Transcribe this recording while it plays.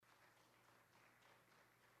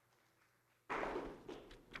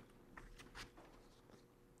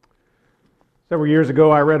Several years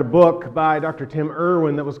ago, I read a book by Dr. Tim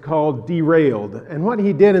Irwin that was called Derailed. And what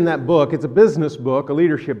he did in that book, it's a business book, a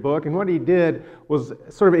leadership book, and what he did was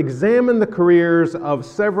sort of examine the careers of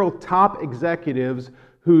several top executives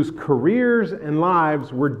whose careers and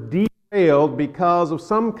lives were derailed because of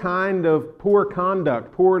some kind of poor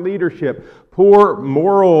conduct, poor leadership, poor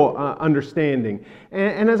moral understanding.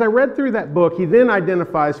 And as I read through that book, he then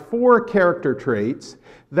identifies 4 character traits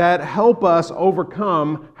that help us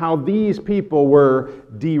overcome how these people were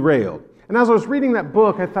derailed. And as I was reading that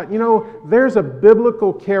book, I thought, there's a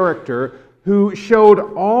biblical character who showed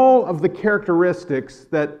all of the characteristics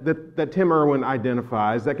that Tim Irwin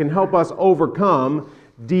identifies that can help us overcome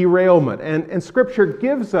derailment. And Scripture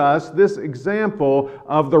gives us this example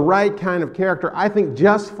of the right kind of character, I think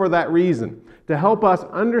just for that reason, to help us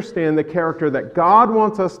understand the character that God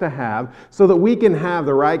wants us to have so that we can have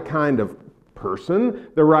the right kind of person,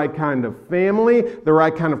 the right kind of family, the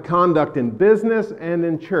right kind of conduct in business and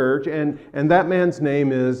in church, and that man's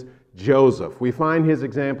name is Joseph. We find his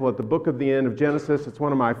example at the book of the end of Genesis. It's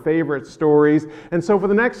one of my favorite stories. And so for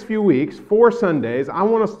the next few weeks, 4 Sundays, I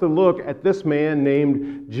want us to look at this man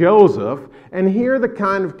named Joseph and hear the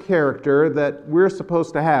kind of character that we're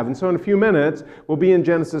supposed to have. And so in a few minutes, we'll be in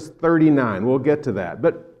Genesis 39. We'll get to that.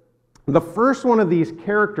 But the first one of these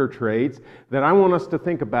character traits that I want us to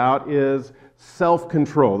think about is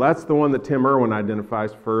self-control. That's the one that Tim Irwin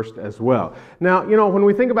identifies first as well. Now, when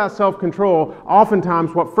we think about self-control,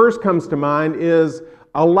 oftentimes what first comes to mind is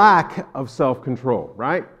a lack of self-control,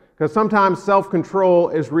 right? Because sometimes self-control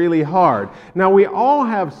is really hard. Now, we all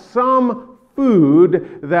have some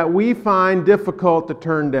food that we find difficult to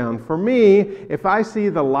turn down. For me, if I see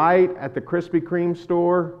the light at the Krispy Kreme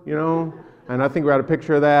store, and I think we got a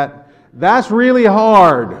picture of that, that's really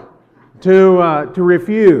hard to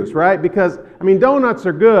refuse, right? Because, donuts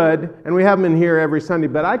are good, and we have them in here every Sunday,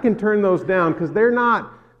 but I can turn those down because they're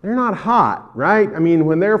not hot, right?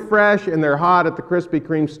 When they're fresh and they're hot at the Krispy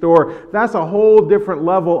Kreme store, that's a whole different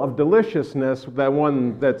level of deliciousness than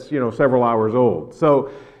one that's, several hours old.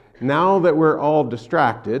 So now that we're all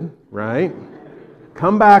distracted, right?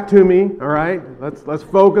 Come back to me, all right? Let's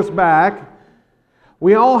focus back.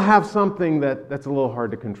 We all have something that's a little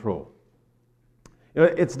hard to control.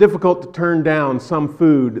 It's difficult to turn down some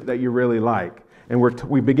food that you really like. And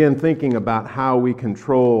we begin thinking about how we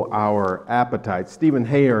control our appetite. Stephen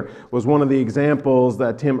Heyer was one of the examples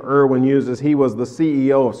that Tim Irwin uses. He was the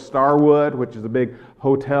CEO of Starwood, which is a big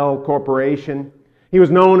hotel corporation. He was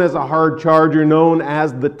known as a hard charger, known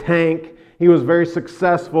as the Tank. He was very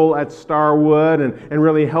successful at Starwood and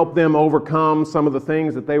really helped them overcome some of the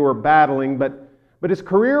things that they were battling. But his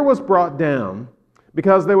career was brought down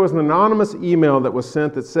because there was an anonymous email that was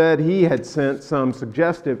sent that said he had sent some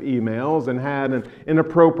suggestive emails and had an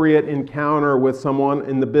inappropriate encounter with someone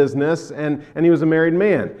in the business, and he was a married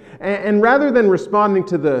man. And rather than responding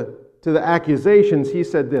to the accusations, he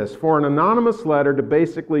said this: for an anonymous letter to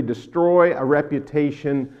basically destroy a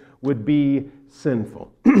reputation would be sinful.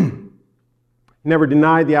 He never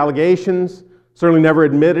denied the allegations, certainly never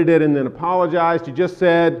admitted it and then apologized. He just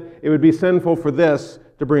said it would be sinful for this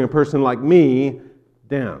to bring a person like me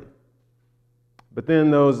down. But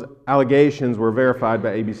then those allegations were verified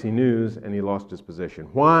by ABC News and he lost his position.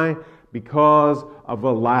 Why? Because of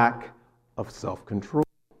a lack of self-control.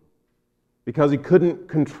 Because he couldn't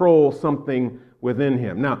control something within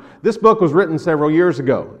him. Now, this book was written several years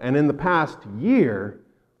ago, and in the past year,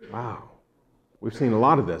 we've seen a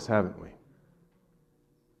lot of this, haven't we?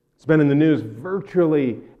 It's been in the news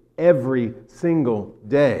virtually every single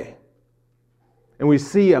day. And we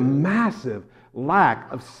see a massive lack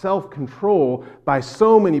of self-control by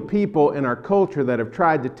so many people in our culture that have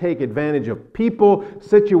tried to take advantage of people,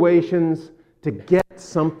 situations, to get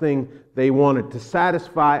something they wanted, to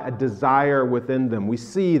satisfy a desire within them. We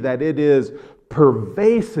see that it is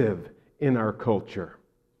pervasive in our culture,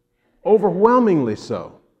 overwhelmingly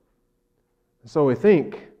so. So we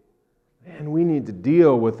think, we need to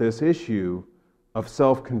deal with this issue of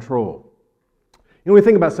self-control. When we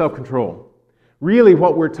think about self-control, really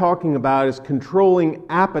what we're talking about is controlling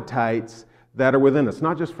appetites that are within us.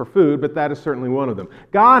 Not just for food, but that is certainly one of them.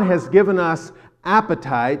 God has given us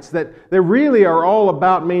appetites that really are all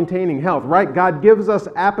about maintaining health, right? God gives us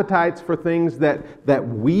appetites for things that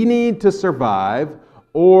we need to survive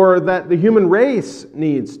or that the human race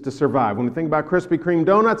needs to survive. When we think about Krispy Kreme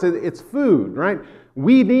donuts, it's food, right?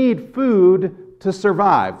 We need food to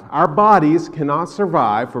survive. Our bodies cannot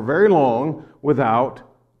survive for very long without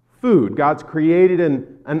food. God's created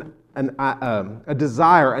a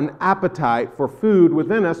desire, an appetite for food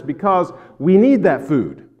within us because we need that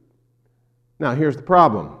food. Now, here's the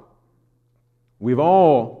problem. We've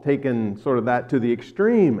all taken sort of that to the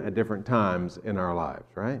extreme at different times in our lives,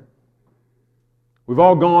 right? We've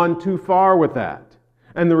all gone too far with that.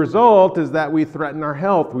 And the result is that we threaten our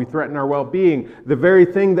health, we threaten our well-being. The very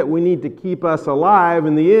thing that we need to keep us alive,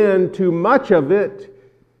 in the end, too much of it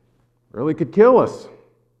really could kill us.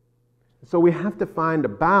 So we have to find a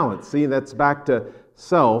balance. See, that's back to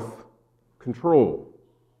self-control.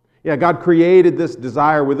 Yeah, God created this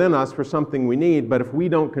desire within us for something we need, but if we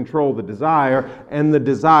don't control the desire, and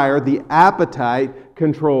the appetite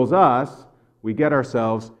controls us, we get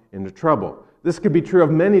ourselves into trouble. This could be true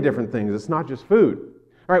of many different things. It's not just food.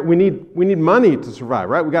 All right, we need money to survive,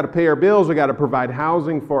 right? We got to pay our bills, we got to provide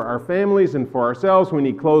housing for our families and for ourselves. We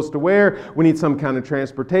need clothes to wear, we need some kind of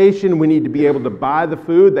transportation, we need to be able to buy the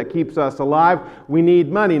food that keeps us alive. We need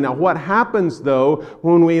money. Now, what happens though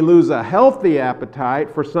when we lose a healthy appetite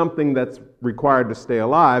for something that's required to stay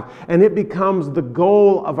alive, and it becomes the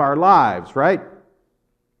goal of our lives, right?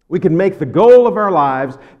 We can make the goal of our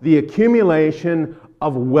lives the accumulation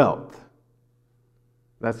of wealth.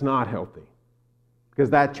 That's not healthy,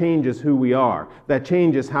 because that changes who we are. That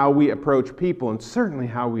changes how we approach people, and certainly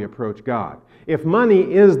how we approach God. If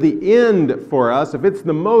money is the end for us, if it's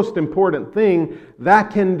the most important thing,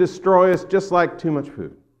 that can destroy us just like too much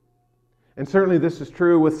food. And certainly this is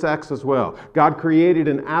true with sex as well. God created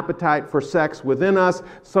an appetite for sex within us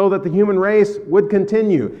so that the human race would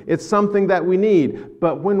continue. It's something that we need.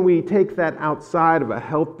 But when we take that outside of a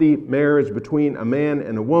healthy marriage between a man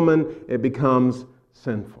and a woman, it becomes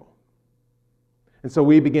sinful. And so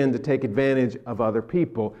we begin to take advantage of other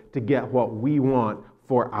people to get what we want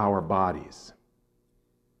for our bodies.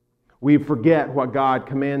 We forget what God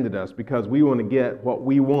commanded us because we want to get what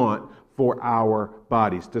we want for our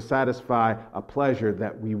bodies, to satisfy a pleasure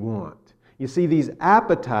that we want. You see, these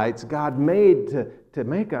appetites God made to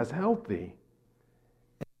make us healthy.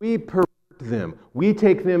 We pervert them. We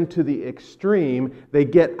take them to the extreme. They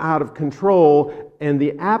get out of control, and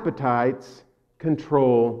the appetites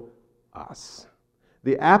control us.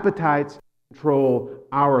 The appetites control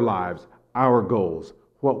our lives, our goals,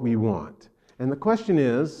 what we want. And the question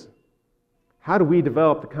is, how do we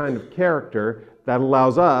develop the kind of character that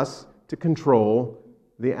allows us to control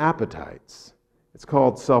the appetites? It's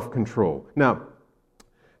called self-control. Now,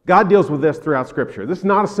 God deals with this throughout Scripture. This is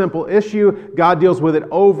not a simple issue. God deals with it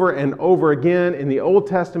over and over again. In the Old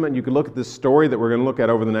Testament, you could look at this story that we're going to look at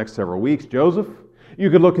over the next several weeks, Joseph. You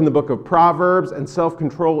could look in the book of Proverbs, and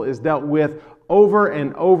self-control is dealt with over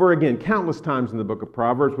and over again, countless times in the book of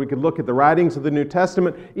Proverbs. We could look at the writings of the New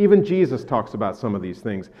Testament. Even Jesus talks about some of these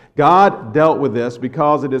things. God dealt with this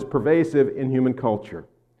because it is pervasive in human culture.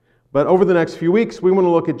 But over the next few weeks, we want to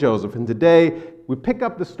look at Joseph. And today, we pick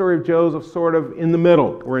up the story of Joseph sort of in the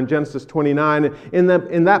middle. We're in Genesis 29. In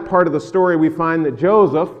that part of the story, we find that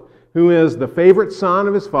Joseph, who is the favorite son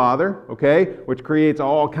of his father, which creates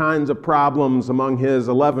all kinds of problems among his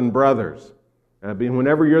 11 brothers.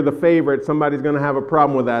 Whenever you're the favorite, somebody's going to have a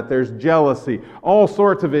problem with that. There's jealousy, all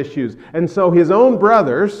sorts of issues. And so his own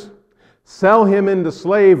brothers sell him into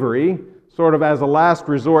slavery, sort of as a last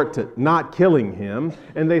resort to not killing him.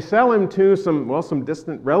 And they sell him to some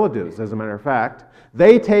distant relatives, as a matter of fact.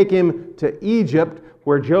 They take him to Egypt,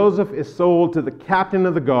 where Joseph is sold to the captain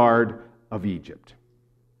of the guard of Egypt.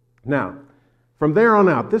 Now, from there on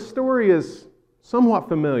out, this story is somewhat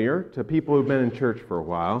familiar to people who've been in church for a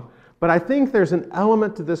while. But I think there's an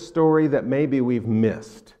element to this story that maybe we've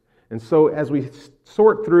missed. And so as we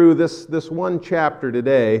sort through this one chapter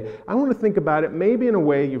today, I want to think about it maybe in a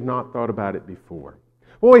way you've not thought about it before.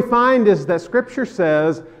 What we find is that Scripture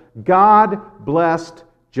says God blessed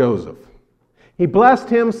Joseph. He blessed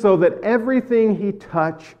him so that everything he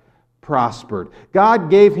touched prospered. God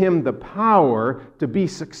gave him the power to be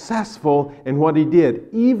successful in what he did,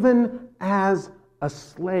 even as a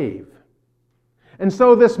slave. And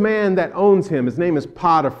so this man that owns him, his name is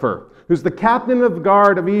Potiphar, who's the captain of the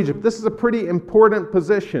guard of Egypt. This is a pretty important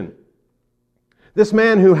position. This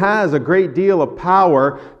man who has a great deal of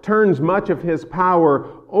power turns much of his power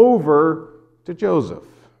over to Joseph.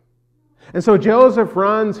 And so Joseph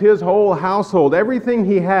runs his whole household. Everything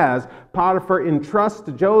he has, Potiphar entrusts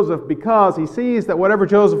to Joseph because he sees that whatever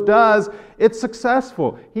Joseph does, it's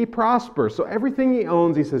successful. He prospers. So everything he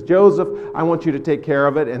owns, he says, Joseph, I want you to take care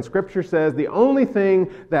of it. And Scripture says the only thing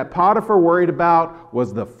that Potiphar worried about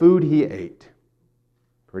was the food he ate.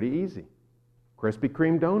 Pretty easy. Krispy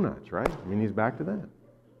Kreme donuts, right? He's back to that.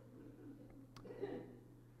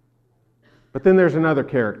 But then there's another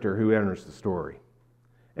character who enters the story.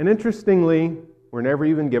 And interestingly, we're never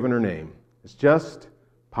even given her name. It's just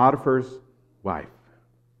Potiphar's wife.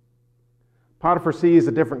 Potiphar sees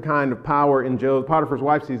a different kind of power in Joseph. Potiphar's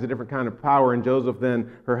wife sees a different kind of power in Joseph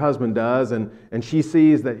than her husband does, and she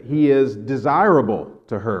sees that he is desirable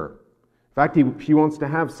to her. In fact, she wants to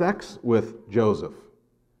have sex with Joseph.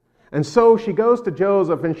 And so she goes to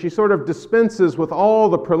Joseph and she sort of dispenses with all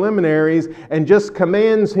the preliminaries and just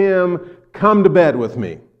commands him, "Come to bed with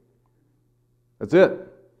me." That's it.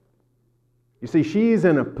 You see, she's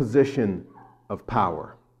in a position of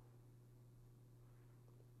power.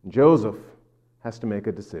 Joseph has to make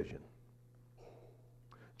a decision.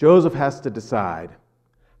 Joseph has to decide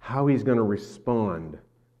how he's going to respond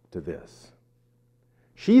to this.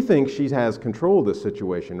 She thinks she has control of this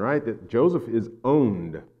situation, right? That Joseph is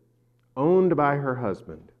owned by her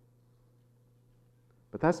husband.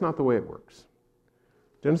 But that's not the way it works.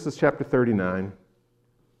 Genesis chapter 39,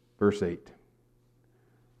 verse 8.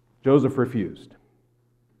 Joseph refused.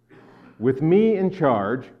 "With me in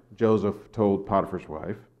charge," Joseph told Potiphar's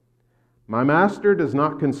wife, "my master does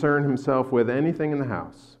not concern himself with anything in the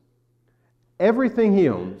house. Everything he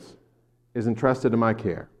owns is entrusted to my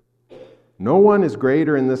care. No one is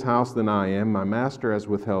greater in this house than I am. My master has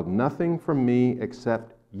withheld nothing from me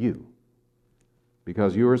except you,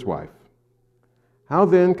 because you are his wife. How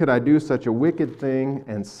then could I do such a wicked thing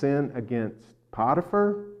and sin against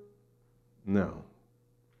Potiphar? No.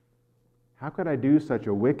 How could I do such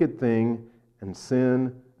a wicked thing and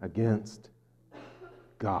sin against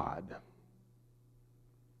God?"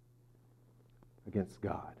 Against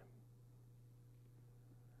God.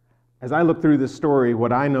 As I look through this story,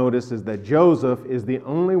 what I notice is that Joseph is the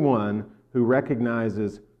only one who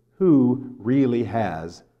recognizes who really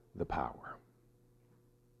has the power.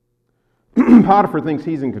 Potiphar thinks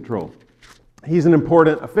he's in control. He's an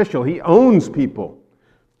important official. He owns people.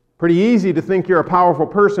 Pretty easy to think you're a powerful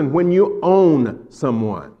person when you own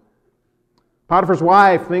someone. Potiphar's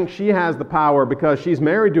wife thinks she has the power because she's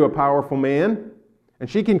married to a powerful man, and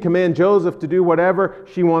she can command Joseph to do whatever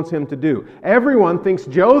she wants him to do. Everyone thinks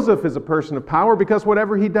Joseph is a person of power because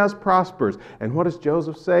whatever he does prospers. And what does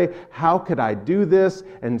Joseph say? How could I do this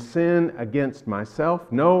and sin against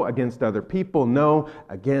myself? No, against other people. No,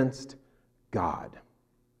 against God.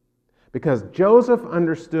 Because Joseph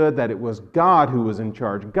understood that it was God who was in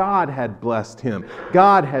charge. God had blessed him.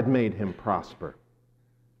 God had made him prosper.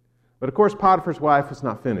 But of course, Potiphar's wife is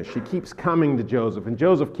not finished. She keeps coming to Joseph, and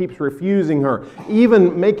Joseph keeps refusing her,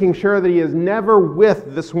 even making sure that he is never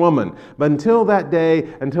with this woman. But until that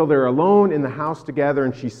day, until they're alone in the house together,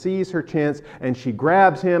 and she sees her chance, and she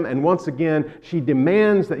grabs him, and once again, she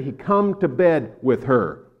demands that he come to bed with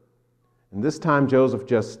her. And this time, Joseph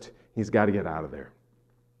he's got to get out of there.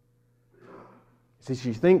 See,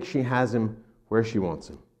 she thinks she has him where she wants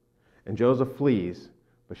him. And Joseph flees,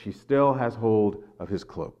 but she still has hold of his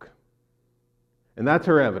cloak. And that's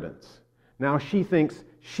her evidence. Now she thinks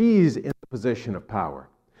she's in the position of power.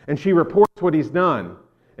 And she reports what he's done.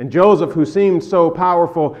 And Joseph, who seemed so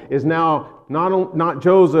powerful, is now not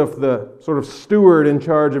Joseph, the sort of steward in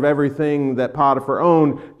charge of everything that Potiphar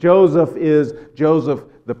owned. Joseph is Joseph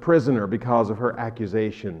the prisoner because of her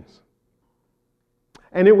accusations.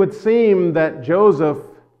 And it would seem that Joseph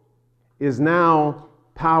is now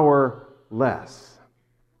powerless.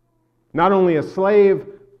 Not only a slave,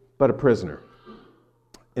 but a prisoner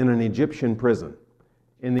in an Egyptian prison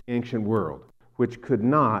in the ancient world, which could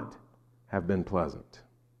not have been pleasant.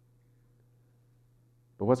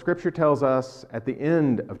 But what Scripture tells us at the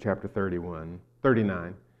end of chapter 39,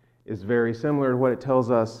 is very similar to what it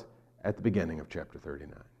tells us at the beginning of chapter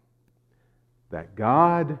 39. That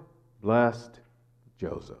God blessed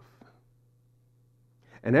Joseph.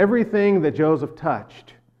 And everything that Joseph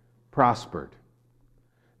touched prospered.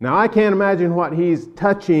 Now, I can't imagine what he's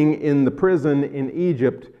touching in the prison in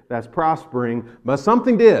Egypt that's prospering, but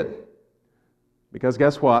something did. Because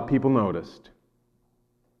guess what? People noticed.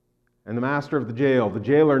 And the master of the jail, the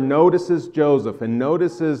jailer, notices Joseph and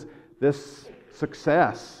notices this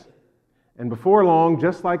success. And before long,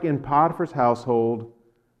 just like in Potiphar's household,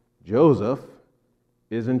 Joseph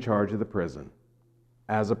is in charge of the prison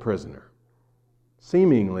as a prisoner,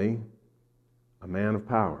 seemingly a man of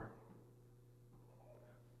power.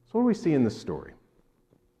 So what do we see in this story?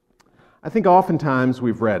 I think oftentimes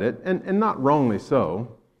we've read it, and not wrongly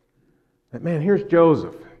so, that, man, here's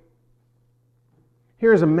Joseph.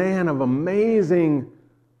 Here's a man of amazing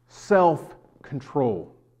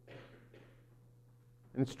self-control.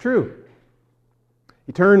 And it's true.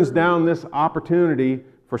 He turns down this opportunity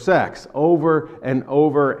for sex over and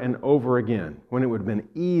over and over again when it would have been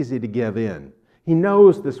easy to give in. He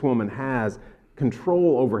knows this woman has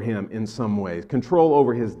control over him in some ways, control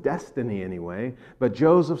over his destiny anyway, but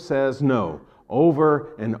Joseph says no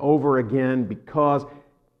over and over again because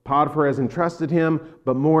Potiphar has entrusted him,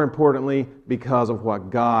 but more importantly, because of what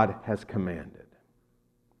God has commanded.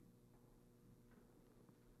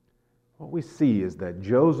 What we see is that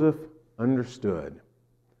Joseph understood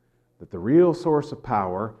that the real source of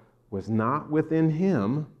power was not within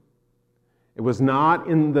him. It was not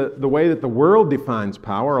in the way that the world defines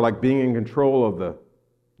power, like being in control of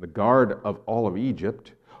the guard of all of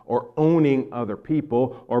Egypt, or owning other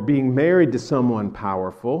people, or being married to someone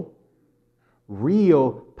powerful.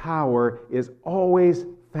 Real power is always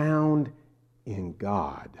found in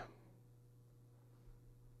God,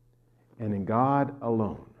 and in God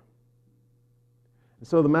alone. And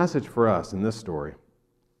so the message for us in this story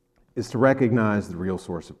is to recognize the real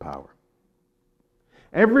source of power.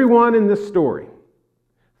 Everyone in this story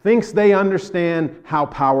thinks they understand how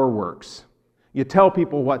power works. You tell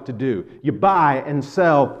people what to do. You buy and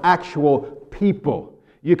sell actual people.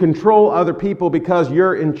 You control other people because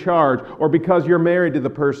you're in charge or because you're married to the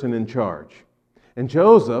person in charge. And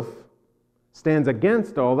Joseph stands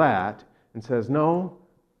against all that and says, no,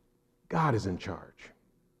 God is in charge.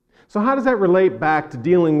 So how does that relate back to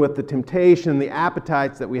dealing with the temptation, the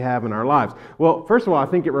appetites that we have in our lives? Well, first of all, I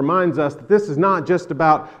think it reminds us that this is not just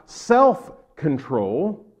about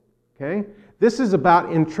self-control, okay? This is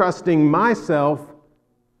about entrusting myself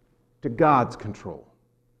to God's control.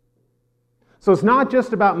 So it's not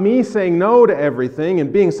just about me saying no to everything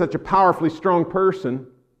and being such a powerfully strong person.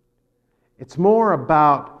 It's more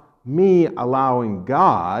about me allowing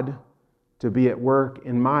God to be at work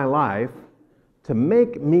in my life to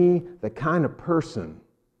make me the kind of person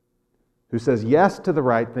who says yes to the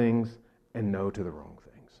right things and no to the wrong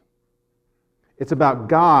things. It's about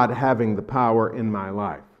God having the power in my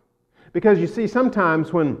life. Because you see,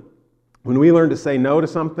 sometimes when we learn to say no to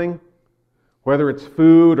something, whether it's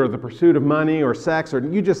food or the pursuit of money or sex or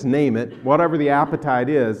you just name it, whatever the appetite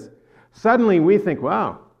is, suddenly we think,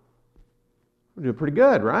 wow, we're doing pretty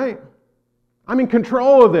good, right? I'm in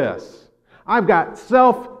control of this. I've got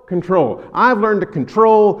self-control. I've learned to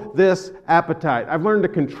control this appetite. I've learned to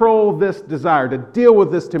control this desire, to deal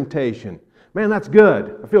with this temptation. Man, that's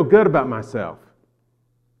good. I feel good about myself.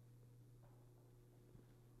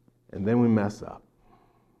 And then we mess up.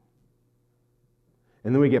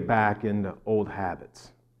 And then we get back into old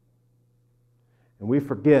habits. And we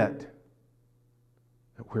forget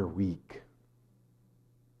that we're weak.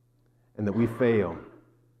 And that we fail.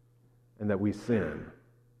 And that we sin.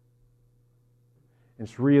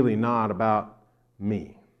 It's really not about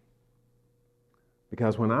me.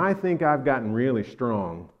 Because when I think I've gotten really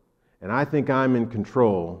strong and I think I'm in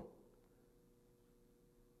control,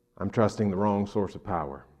 I'm trusting the wrong source of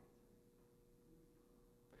power.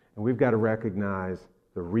 And we've got to recognize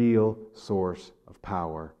the real source of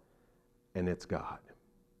power, and it's God.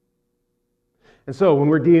 And so when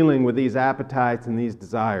we're dealing with these appetites and these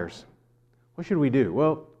desires, what should we do?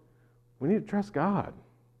 Well, we need to trust God.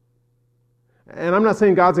 And I'm not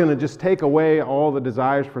saying God's going to just take away all the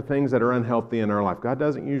desires for things that are unhealthy in our life. God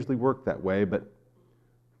doesn't usually work that way, but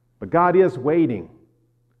God is waiting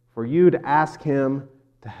for you to ask Him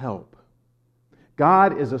to help.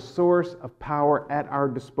 God is a source of power at our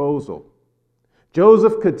disposal.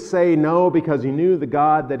 Joseph could say no because he knew the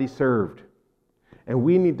God that he served. And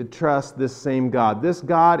we need to trust this same God. This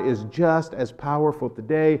God is just as powerful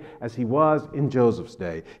today as He was in Joseph's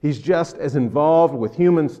day. He's just as involved with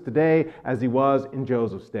humans today as He was in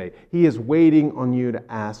Joseph's day. He is waiting on you to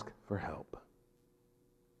ask for help.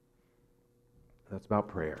 That's about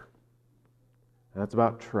prayer. That's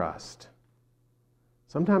about trust.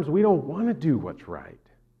 Sometimes we don't want to do what's right.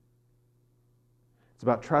 It's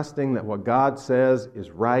about trusting that what God says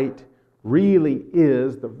is right really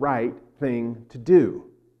is the right thing to do.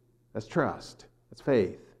 That's trust. That's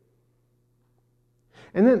faith.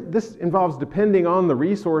 And then this involves depending on the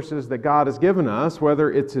resources that God has given us,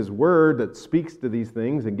 whether it's His Word that speaks to these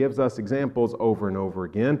things and gives us examples over and over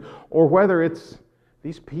again, or whether it's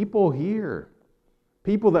these people here,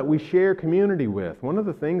 people that we share community with. One of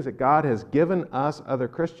the things that God has given us other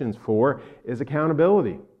Christians for is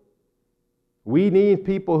accountability. We need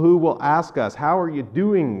people who will ask us, how are you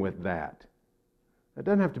doing with that? It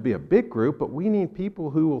doesn't have to be a big group, but we need people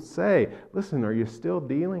who will say, listen, are you still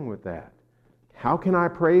dealing with that? How can I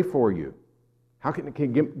pray for you?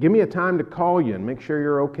 Give me a time to call you and make sure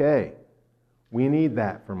you're okay. We need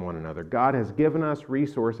that from one another. God has given us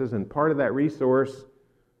resources, and part of that resource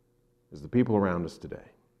is the people around us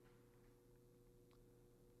today.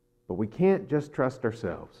 But we can't just trust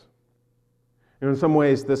ourselves. In some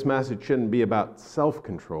ways, this message shouldn't be about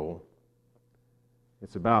self-control.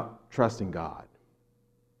 It's about trusting God.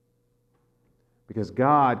 Because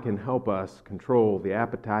God can help us control the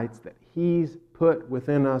appetites that He's put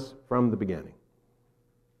within us from the beginning.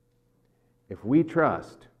 If we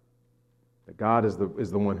trust that God is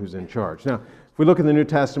the one who's in charge. Now, if we look in the New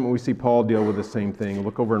Testament, we see Paul deal with the same thing.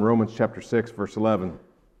 Look over in Romans chapter 6, verse 11.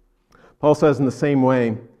 Paul says, in the same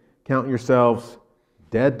way, count yourselves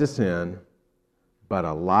dead to sin, but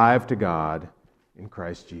alive to God in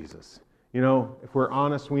Christ Jesus. You know, if we're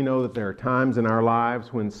honest, we know that there are times in our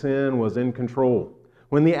lives when sin was in control,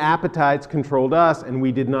 when the appetites controlled us and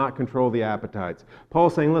we did not control the appetites.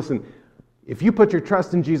 Paul's saying, listen, if you put your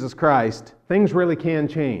trust in Jesus Christ, things really can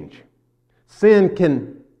change. Sin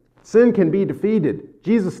can be defeated.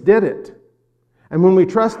 Jesus did it. And when we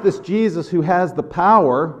trust this Jesus who has the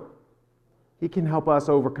power, He can help us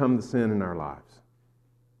overcome the sin in our lives.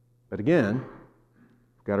 But again,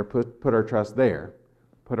 we've got to put our trust there,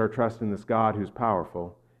 put our trust in this God who's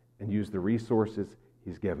powerful, and use the resources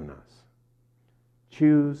He's given us.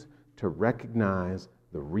 Choose to recognize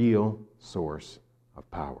the real source of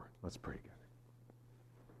power. Let's pray together.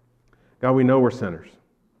 God, we know we're sinners.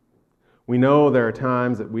 We know there are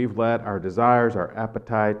times that we've let our desires, our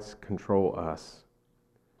appetites control us.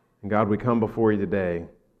 And God, we come before You today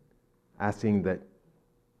asking that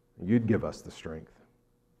You'd give us the strength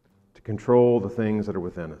to control the things that are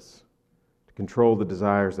within us, to control the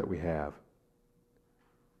desires that we have.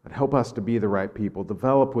 And help us to be the right people,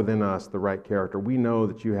 develop within us the right character. We know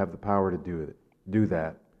that You have the power to do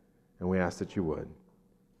that, and we ask that You would.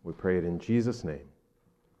 We pray it in Jesus' name.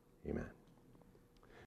 Amen.